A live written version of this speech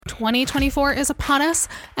2024 is upon us,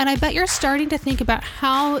 and I bet you're starting to think about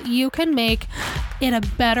how you can make it a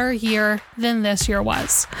better year than this year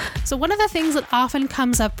was. So one of the things that often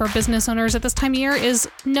comes up for business owners at this time of year is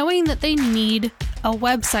knowing that they need a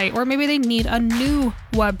website, or maybe they need a new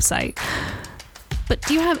website. But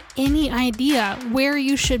do you have any idea where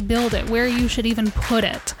you should build it, where you should even put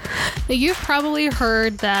it? Now, you've probably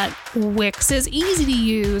heard that Wix is easy to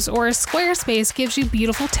use, or Squarespace gives you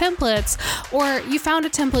beautiful templates, or you found a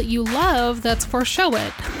template you love that's for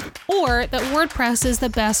ShowIt, or that WordPress is the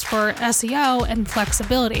best for SEO and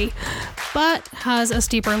flexibility, but has a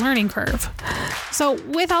steeper learning curve. So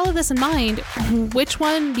with all of this in mind, which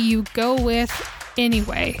one do you go with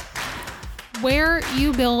anyway? Where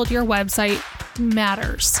you build your website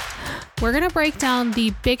matters. We're going to break down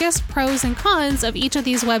the biggest pros and cons of each of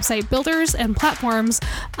these website builders and platforms,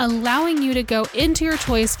 allowing you to go into your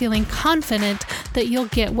choice feeling confident that you'll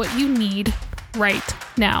get what you need right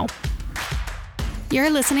now. You're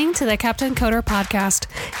listening to the Captain Coder podcast.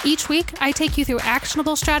 Each week, I take you through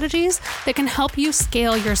actionable strategies that can help you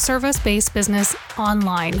scale your service-based business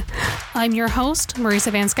online. I'm your host,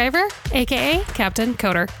 Marisa Van Sciver, aka Captain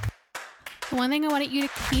Coder. The one thing I want you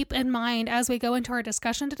to keep in mind as we go into our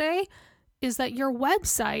discussion today is that your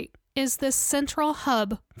website is the central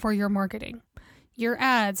hub for your marketing. Your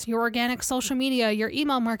ads, your organic social media, your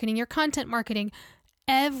email marketing, your content marketing,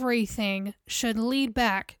 everything should lead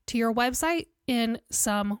back to your website in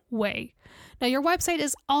some way. Now, your website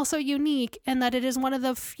is also unique in that it is one of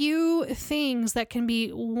the few things that can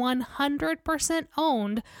be 100%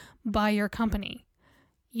 owned by your company.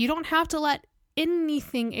 You don't have to let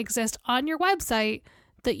anything exist on your website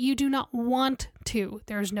that you do not want to.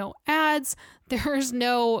 There's no ads. There's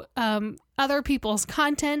no other people's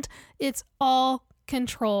content. It's all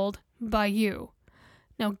controlled by you.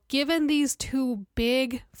 Now, given these two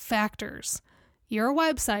big factors, your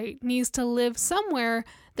website needs to live somewhere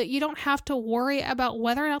that you don't have to worry about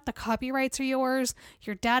whether or not the copyrights are yours,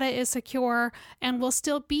 your data is secure, and will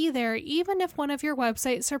still be there even if one of your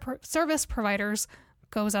website service providers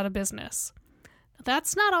goes out of business.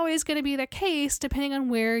 That's not always going to be the case depending on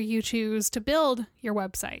where you choose to build your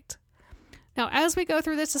website. Now, as we go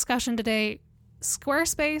through this discussion today,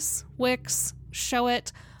 Squarespace, Wix,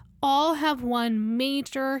 ShowIt all have one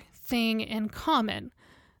major thing in common.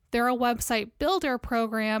 They're a website builder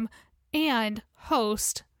program and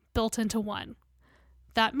host built into one.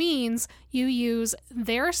 That means you use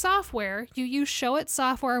their software, you use ShowIt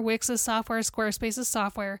software, Wix's software, Squarespace's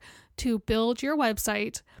software to build your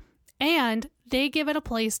website, and they give it a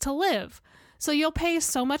place to live. So you'll pay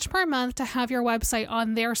so much per month to have your website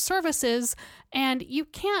on their services, and you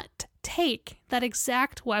can't take that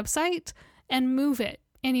exact website and move it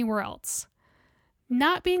anywhere else.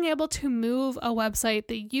 Not being able to move a website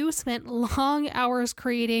that you spent long hours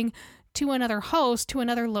creating to another host, to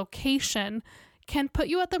another location, can put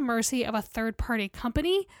you at the mercy of a third-party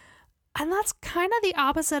company. And that's kind of the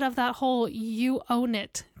opposite of that whole you own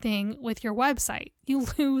it thing with your website. You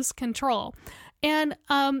lose control. And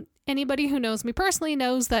anybody who knows me personally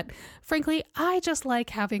knows that, frankly, I just like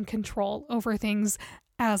having control over things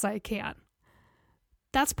as I can.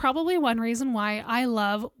 That's probably one reason why I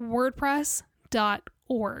love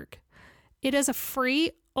WordPress.org. It is a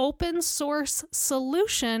free open source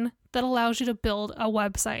solution that allows you to build a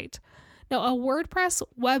website. Now, a WordPress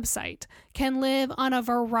website can live on a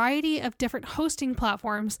variety of different hosting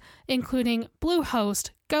platforms, including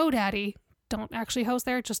Bluehost, GoDaddy, don't actually host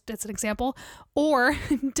there, just it's an example, or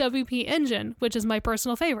WP Engine, which is my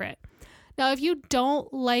personal favorite. Now, if you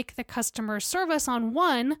don't like the customer service on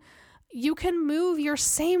one, you can move your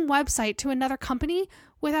same website to another company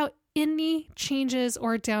without any changes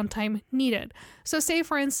or downtime needed. So say,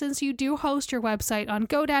 for instance, you do host your website on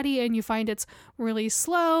GoDaddy and you find it's really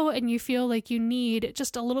slow and you feel like you need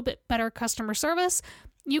just a little bit better customer service,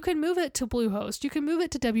 you can move it to Bluehost. You can move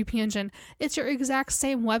it to WP Engine. It's your exact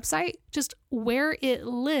same website, just where it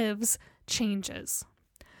lives changes.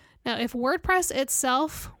 Now, if WordPress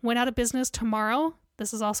itself went out of business tomorrow,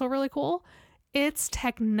 this is also really cool, its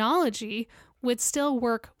technology would still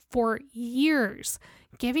work for years,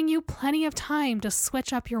 giving you plenty of time to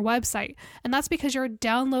switch up your website. And that's because you're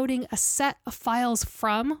downloading a set of files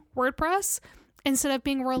from WordPress instead of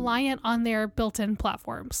being reliant on their built-in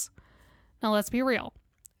platforms. Now, let's be real.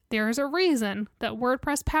 There is a reason that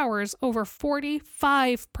WordPress powers over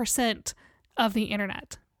 45% of the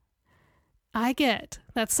internet. I get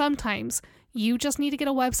that sometimes you just need to get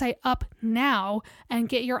a website up now and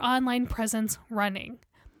get your online presence running.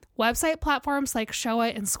 Website platforms like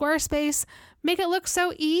ShowIt and Squarespace make it look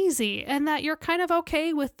so easy and that you're kind of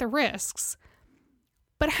okay with the risks.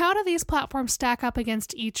 But how do these platforms stack up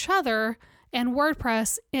against each other and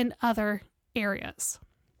WordPress in other areas?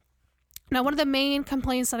 Now, one of the main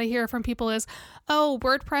complaints that I hear from people is, oh,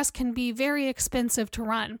 WordPress can be very expensive to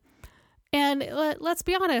run. And let's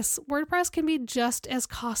be honest, WordPress can be just as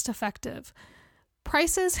cost effective.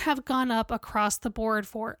 Prices have gone up across the board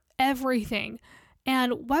for everything,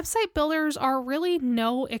 and website builders are really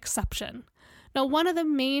no exception. Now, one of the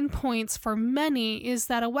main points for many is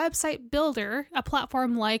that a website builder, a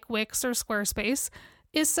platform like Wix or Squarespace,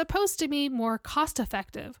 is supposed to be more cost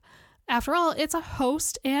effective. After all, it's a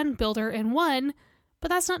host and builder in one, but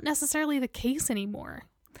that's not necessarily the case anymore.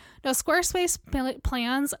 Now, Squarespace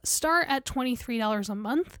plans start at $23 a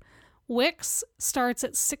month. Wix starts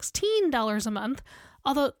at $16 a month,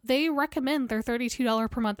 although they recommend their $32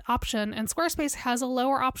 per month option, and Squarespace has a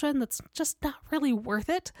lower option that's just not really worth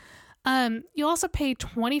it. You also pay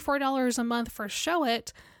 $24 a month for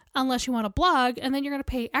ShowIt unless you want a blog, and then you're going to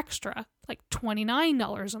pay extra, like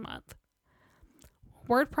 $29 a month.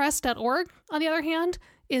 WordPress.org, on the other hand,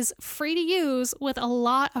 is free to use with a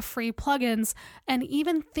lot of free plugins and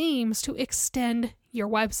even themes to extend your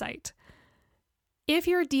website. If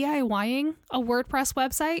you're DIYing a WordPress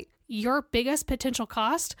website, your biggest potential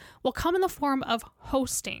cost will come in the form of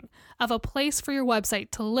hosting, of a place for your website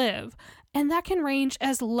to live, and that can range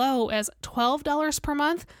as low as $12 per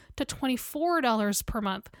month to $24 per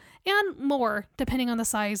month, and more depending on the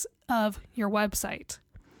size of your website.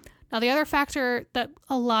 Now, the other factor that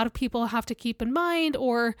a lot of people have to keep in mind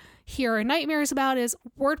or hear nightmares about is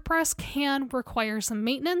WordPress can require some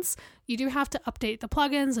maintenance. You do have to update the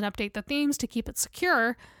plugins and update the themes to keep it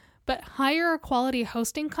secure, but higher quality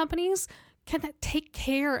hosting companies can take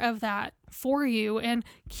care of that for you and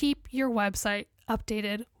keep your website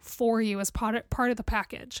updated for you as part of the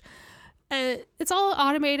package. It's all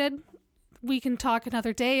automated. We can talk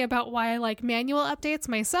another day about why I like manual updates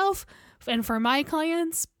myself and for my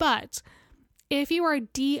clients, but if you are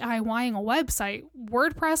DIYing a website,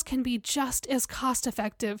 WordPress can be just as cost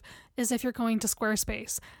effective as if you're going to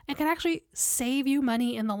Squarespace and can actually save you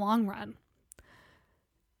money in the long run.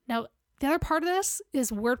 Now, the other part of this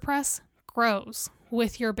is WordPress grows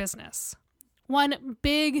with your business. One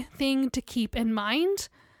big thing to keep in mind,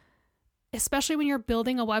 especially when you're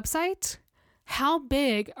building a website, how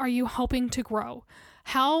big are you hoping to grow?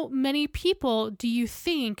 How many people do you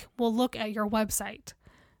think will look at your website?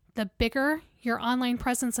 The bigger your online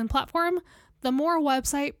presence and platform, the more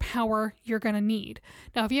website power you're going to need.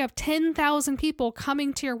 Now, if you have 10,000 people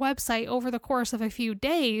coming to your website over the course of a few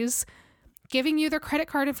days, giving you their credit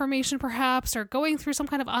card information perhaps, or going through some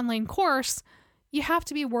kind of online course, you have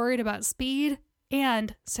to be worried about speed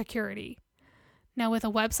and security. Now, with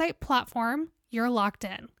a website platform, you're locked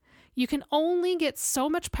in. You can only get so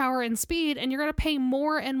much power and speed, and you're going to pay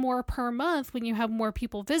more and more per month when you have more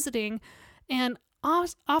people visiting. And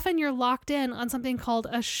often you're locked in on something called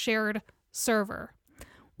a shared server.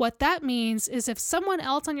 What that means is if someone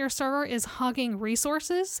else on your server is hogging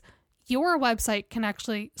resources, your website can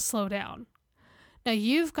actually slow down. Now,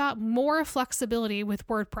 you've got more flexibility with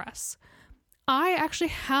WordPress. I actually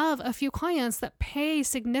have a few clients that pay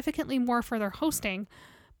significantly more for their hosting,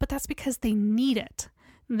 but that's because they need it.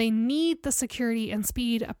 They need the security and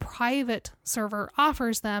speed a private server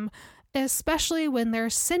offers them, especially when they're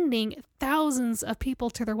sending thousands of people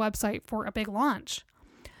to their website for a big launch.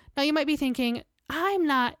 Now, you might be thinking, I'm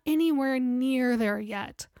not anywhere near there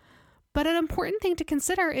yet. But an important thing to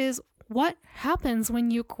consider is what happens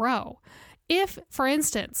when you grow. If, for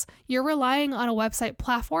instance, you're relying on a website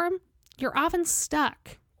platform, you're often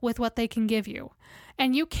stuck with what they can give you.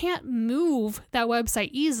 And you can't move that website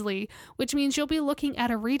easily, which means you'll be looking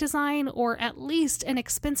at a redesign or at least an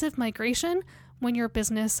expensive migration when your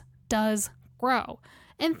business does grow.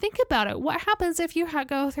 And think about it. What happens if you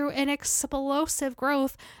go through an explosive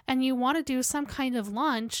growth and you want to do some kind of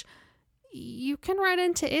launch? You can run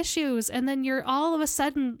into issues, and then you're all of a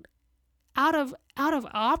sudden out of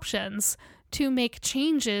options to make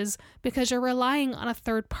changes because you're relying on a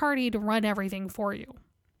third party to run everything for you.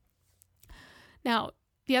 Now,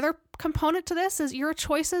 the other component to this is your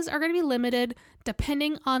choices are going to be limited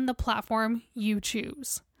depending on the platform you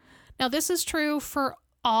choose. Now, this is true for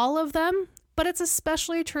all of them, but it's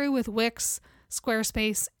especially true with Wix,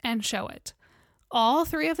 Squarespace, and ShowIt. All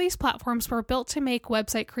three of these platforms were built to make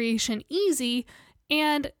website creation easy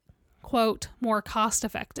and, quote, more cost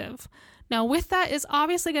effective. Now, with that is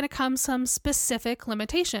obviously going to come some specific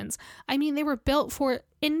limitations. I mean, they were built for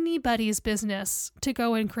anybody's business to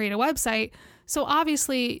go and create a website. So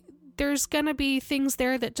obviously, there's going to be things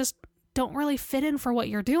there that just don't really fit in for what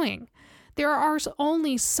you're doing. There are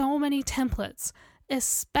only so many templates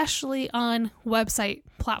especially on website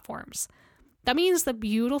platforms. That means the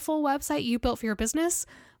beautiful website you built for your business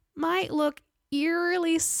might look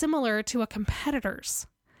eerily similar to a competitor's.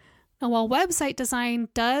 Now, while website design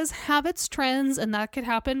does have its trends, and that could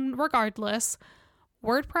happen regardless,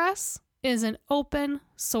 WordPress is an open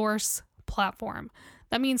source platform.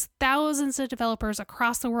 That means thousands of developers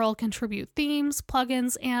across the world contribute themes,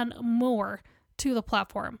 plugins, and more to the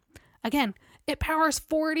platform. Again, it powers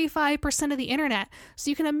 45% of the internet, so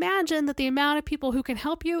you can imagine that the amount of people who can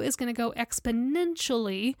help you is going to go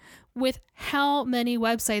exponentially with how many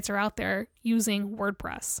websites are out there using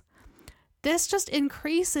WordPress. This just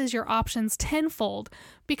increases your options tenfold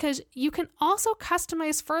because you can also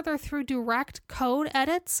customize further through direct code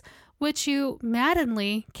edits, which you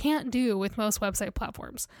maddeningly can't do with most website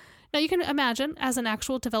platforms. Now, you can imagine, as an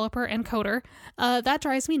actual developer and coder, that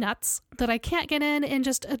drives me nuts that I can't get in and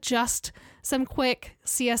just adjust some quick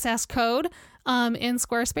CSS code in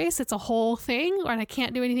Squarespace. It's a whole thing, and I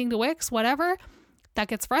can't do anything to Wix, whatever. That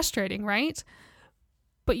gets frustrating, right?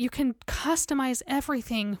 But you can customize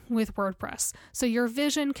everything with WordPress, so your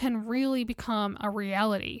vision can really become a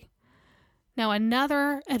reality. Now,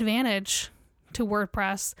 another advantage to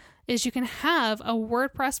WordPress is you can have a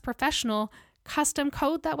WordPress professional custom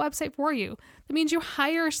code that website for you. That means you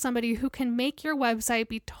hire somebody who can make your website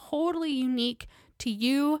be totally unique to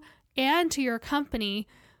you and to your company,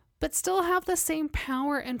 but still have the same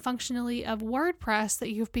power and functionality of WordPress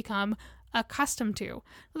that you've become accustomed to.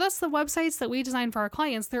 That's the websites that we design for our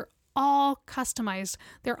clients. They're all customized.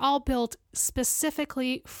 They're all built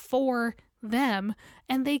specifically for them,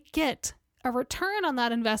 and they get a return on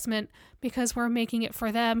that investment because we're making it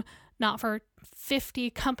for them, not for 50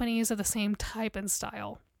 companies of the same type and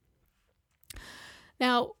style.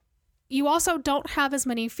 Now, you also don't have as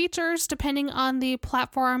many features depending on the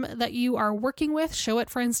platform that you are working with. ShowIt,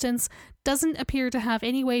 for instance, doesn't appear to have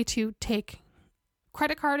any way to take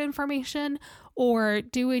credit card information or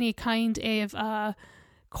do any kind of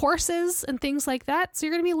courses and things like that. So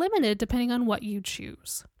you're going to be limited depending on what you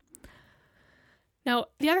choose. Now,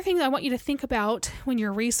 the other thing that I want you to think about when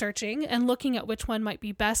you're researching and looking at which one might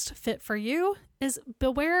be best fit for you is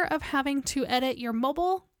beware of having to edit your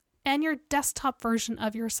mobile and your desktop version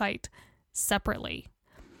of your site separately.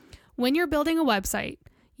 When you're building a website,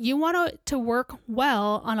 you want it to work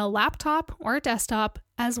well on a laptop or a desktop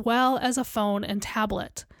as well as a phone and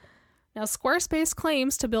tablet. Now, Squarespace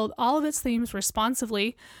claims to build all of its themes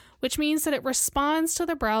responsively, which means that it responds to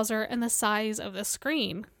the browser and the size of the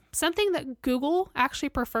screen, something that Google actually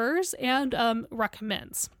prefers and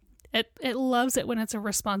recommends. It loves it when it's a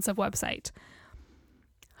responsive website.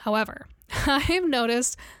 However, I've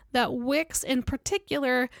noticed that Wix in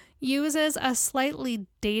particular uses a slightly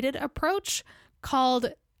dated approach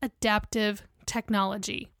called adaptive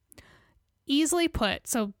technology. Easily put,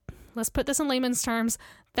 so let's put this in layman's terms,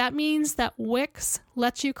 that means that Wix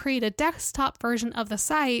lets you create a desktop version of the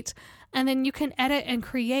site, and then you can edit and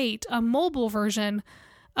create a mobile version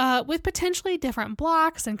with potentially different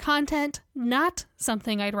blocks and content. Not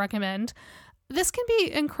something I'd recommend. This can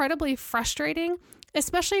be incredibly frustrating,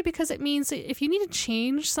 especially because it means that if you need to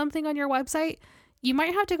change something on your website, you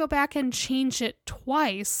might have to go back and change it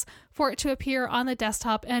twice for it to appear on the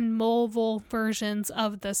desktop and mobile versions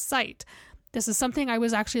of the site. This is something I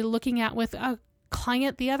was actually looking at with a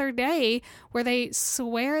client the other day where they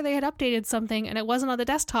swear they had updated something and it wasn't on the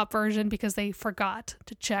desktop version because they forgot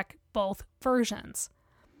to check both versions.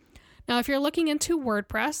 Now, if you're looking into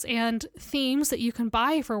WordPress and themes that you can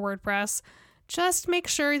buy for WordPress, just make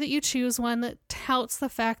sure that you choose one that touts the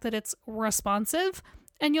fact that it's responsive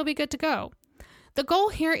and you'll be good to go. The goal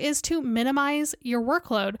here is to minimize your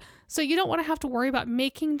workload, so you don't want to have to worry about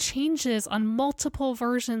making changes on multiple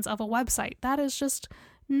versions of a website. That is just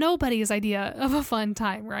nobody's idea of a fun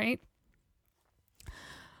time, right?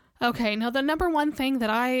 Okay, now the number one thing that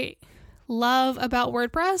I love about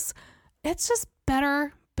WordPress, it's just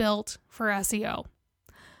better built for SEO.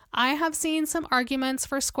 I have seen some arguments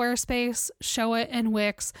for Squarespace, ShowIt, and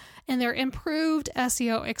Wix, and their improved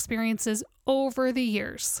SEO experiences over the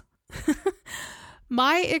years.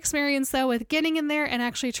 My experience, though, with getting in there and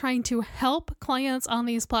actually trying to help clients on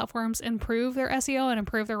these platforms improve their SEO and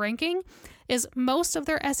improve their ranking is most of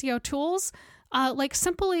their SEO tools, like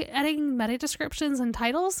simply editing meta descriptions and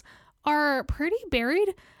titles, are pretty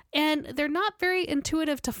buried and they're not very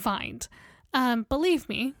intuitive to find. Believe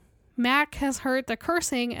me, Mac has heard the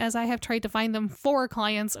cursing as I have tried to find them for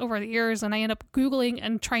clients over the years, and I end up Googling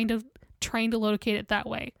and trying to locate it that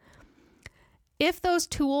way. If those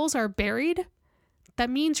tools are buried, that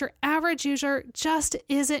means your average user just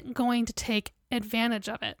isn't going to take advantage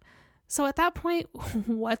of it. So at that point,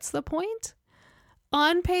 what's the point?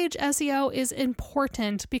 On-page SEO is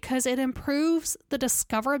important because it improves the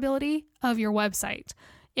discoverability of your website.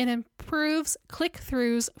 It improves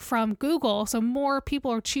click-throughs from Google, so more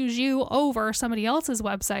people choose you over somebody else's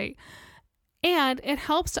website. And it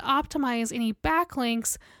helps to optimize any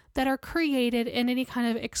backlinks that are created in any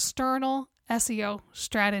kind of external SEO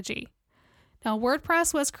strategy. Now,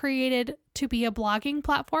 WordPress was created to be a blogging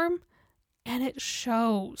platform, and it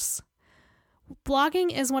shows.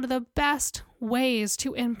 Blogging is one of the best ways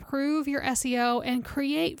to improve your SEO and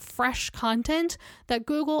create fresh content that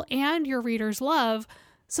Google and your readers love.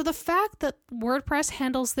 So the fact that WordPress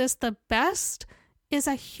handles this the best is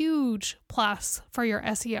a huge plus for your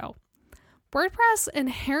SEO. WordPress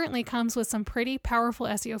inherently comes with some pretty powerful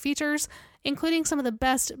SEO features, including some of the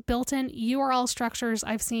best built-in URL structures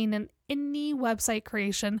I've seen in any website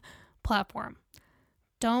creation platform.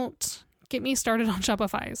 Don't get me started on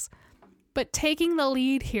Shopify's. But taking the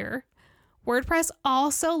lead here, WordPress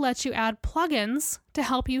also lets you add plugins to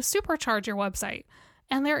help you supercharge your website.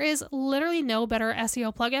 And there is literally no better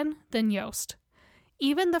SEO plugin than Yoast.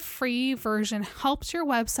 Even the free version helps your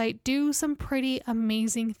website do some pretty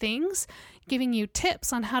amazing things, giving you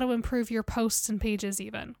tips on how to improve your posts and pages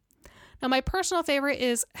even. Now, my personal favorite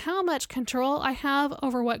is how much control I have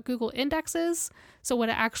over what Google indexes, so what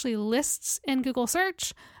it actually lists in Google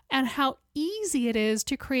search, and how easy it is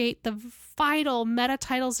to create the vital meta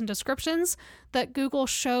titles and descriptions that Google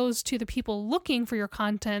shows to the people looking for your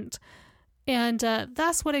content. And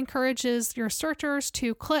that's what encourages your searchers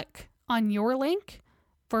to click on your link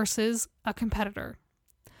versus a competitor.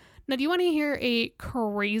 Now, do you want to hear a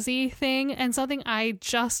crazy thing and something I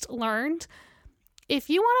just learned? If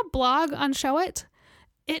you want to blog on ShowIt,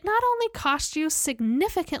 it not only costs you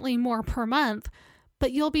significantly more per month,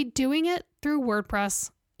 but you'll be doing it through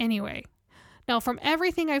WordPress anyway. Now, from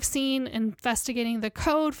everything I've seen investigating the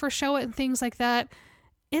code for ShowIt and things like that,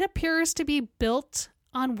 it appears to be built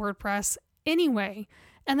on WordPress anyway,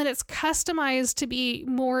 and that it's customized to be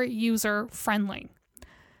more user-friendly.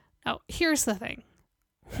 Now, here's the thing.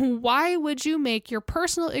 Why would you make your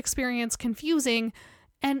personal experience confusing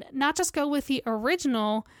and not just go with the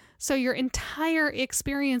original so your entire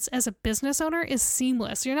experience as a business owner is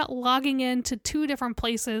seamless? You're not logging into two different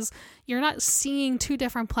places. You're not seeing two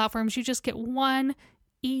different platforms. You just get one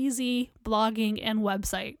easy blogging and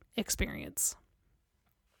website experience.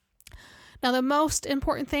 Now, the most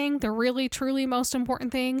important thing, the really truly most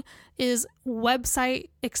important thing, is website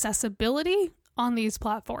accessibility on these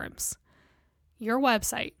platforms. Your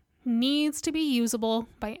website needs to be usable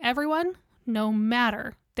by everyone, no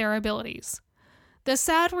matter their abilities. The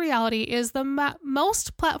sad reality is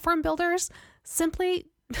most platform builders simply,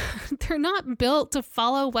 they're not built to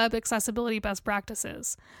follow web accessibility best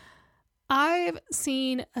practices. I've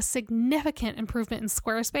seen a significant improvement in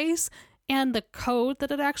Squarespace and the code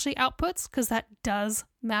that it actually outputs, because that does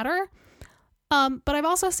matter. But I've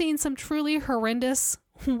also seen some truly horrendous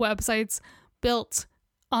websites built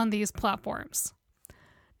on these platforms.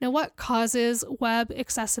 Now, what causes web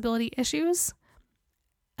accessibility issues?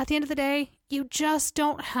 At the end of the day, you just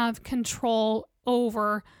don't have control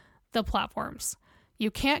over the platforms. You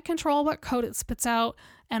can't control what code it spits out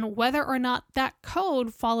and whether or not that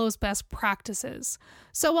code follows best practices.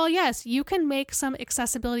 So while yes, you can make some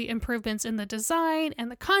accessibility improvements in the design and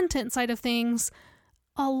the content side of things,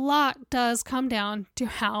 a lot does come down to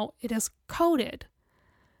how it is coded.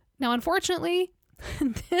 Now, unfortunately,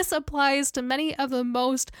 this applies to many of the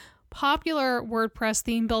most popular WordPress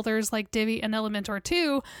theme builders like Divi and Elementor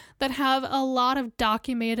 2 that have a lot of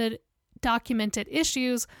documented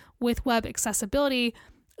issues with web accessibility.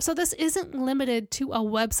 So this isn't limited to a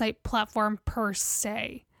website platform per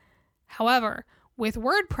se. However, with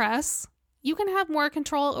WordPress, you can have more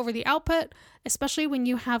control over the output, especially when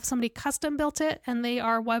you have somebody custom built it and they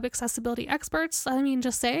are web accessibility experts. I mean,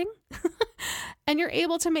 just saying. And you're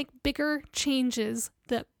able to make bigger changes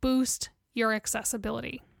that boost your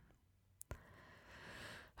accessibility.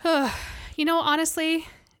 Honestly,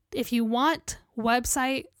 if you want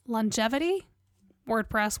website longevity,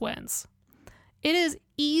 WordPress wins. It is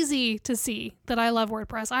easy to see that I love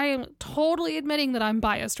WordPress. I am totally admitting that I'm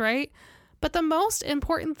biased, right? But the most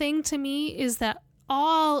important thing to me is that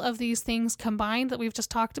all of these things combined that we've just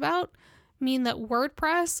talked about mean that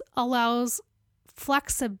WordPress allows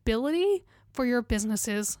flexibility for your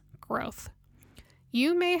business's growth.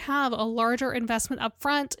 You may have a larger investment up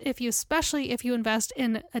front especially if you invest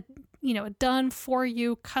in a done for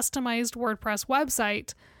you customized WordPress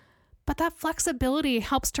website, but that flexibility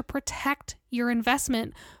helps to protect your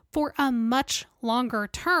investment for a much longer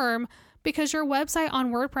term because your website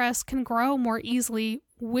on WordPress can grow more easily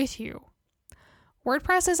with you.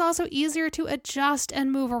 WordPress is also easier to adjust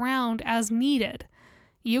and move around as needed.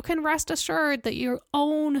 You can rest assured that you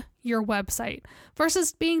own your website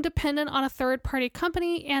versus being dependent on a third-party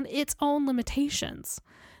company and its own limitations.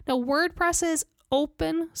 Now, WordPress's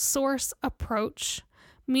open source approach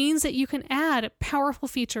means that you can add powerful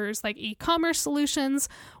features like e-commerce solutions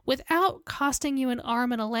without costing you an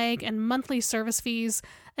arm and a leg and monthly service fees,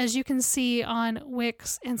 as you can see on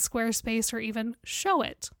Wix and Squarespace or even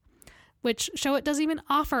ShowIt, which ShowIt doesn't even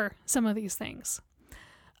offer some of these things.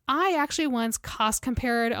 I actually once cost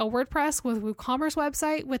compared a WordPress with WooCommerce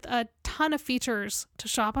website with a ton of features to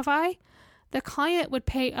Shopify. The client would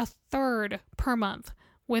pay a third per month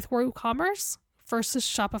with WooCommerce versus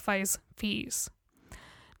Shopify's fees.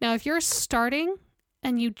 Now, if you're starting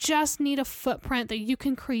and you just need a footprint that you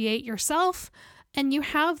can create yourself and you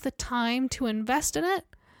have the time to invest in it,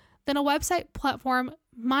 then a website platform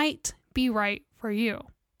might be right for you.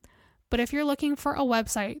 But if you're looking for a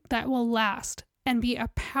website that will last and be a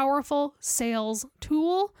powerful sales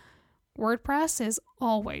tool, WordPress is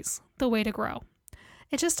always the way to grow.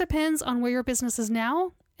 It just depends on where your business is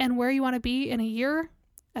now and where you want to be in a year,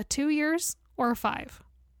 2 years, or 5.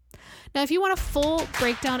 Now, if you want a full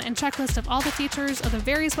breakdown and checklist of all the features of the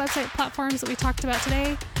various website platforms that we talked about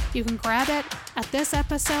today, you can grab it at this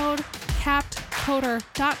episode,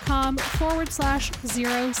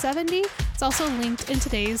 captcoder.com/070. It's also linked in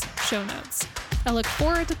today's show notes. I look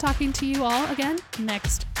forward to talking to you all again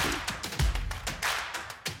next week.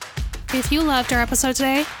 If you loved our episode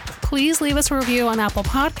today, please leave us a review on Apple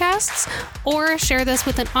Podcasts or share this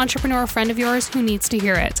with an entrepreneur friend of yours who needs to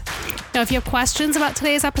hear it. Now, if you have questions about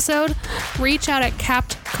today's episode, reach out at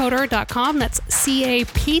captcoder.com. That's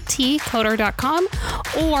CAPTcoder.com,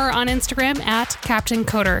 or on Instagram at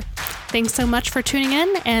CaptainCoder. Thanks so much for tuning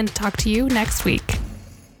in, and talk to you next week.